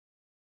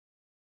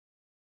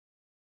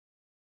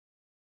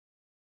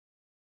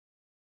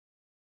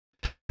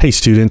Hey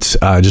students,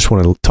 I just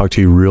want to talk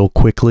to you real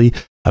quickly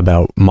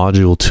about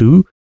Module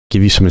 2,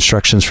 give you some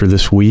instructions for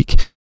this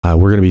week. We're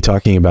going to be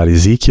talking about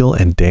Ezekiel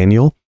and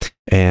Daniel,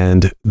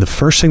 and the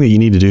first thing that you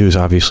need to do is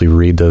obviously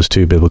read those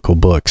two biblical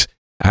books.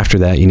 After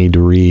that, you need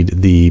to read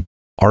the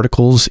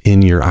articles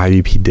in your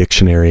IVP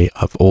dictionary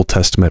of Old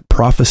Testament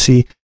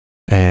prophecy,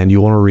 and you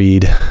want to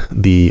read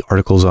the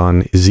articles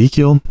on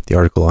Ezekiel, the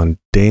article on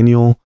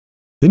Daniel,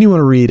 then you want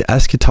to read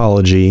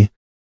eschatology,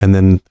 and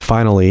then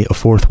finally a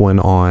fourth one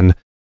on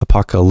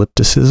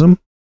apocalypticism.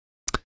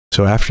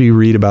 So after you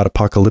read about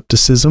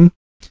apocalypticism,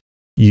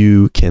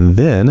 you can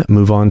then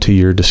move on to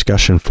your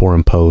discussion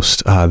forum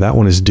post. That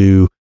one is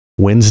due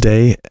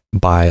Wednesday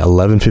by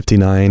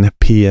 11:59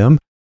 p.m.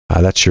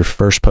 That's your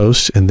first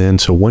post. And then,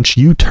 so once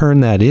you turn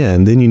that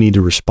in, then you need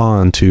to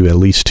respond to at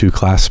least 2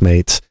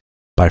 classmates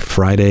by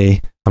Saturday,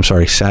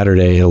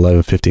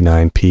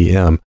 11:59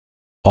 p.m.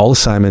 All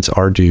assignments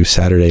are due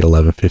Saturday at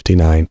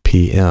 11:59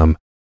 p.m.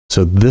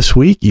 So this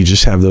week, you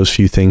just have those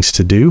few things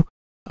to do.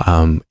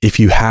 If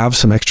you have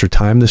some extra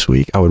time this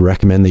week, I would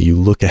recommend that you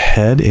look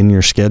ahead in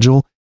your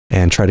schedule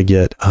and try to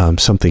get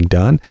something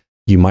done.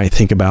 You might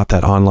think about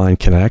that online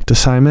Connect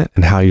assignment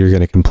and how you're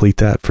going to complete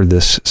that for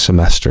this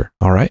semester.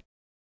 All right.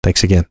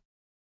 Thanks again.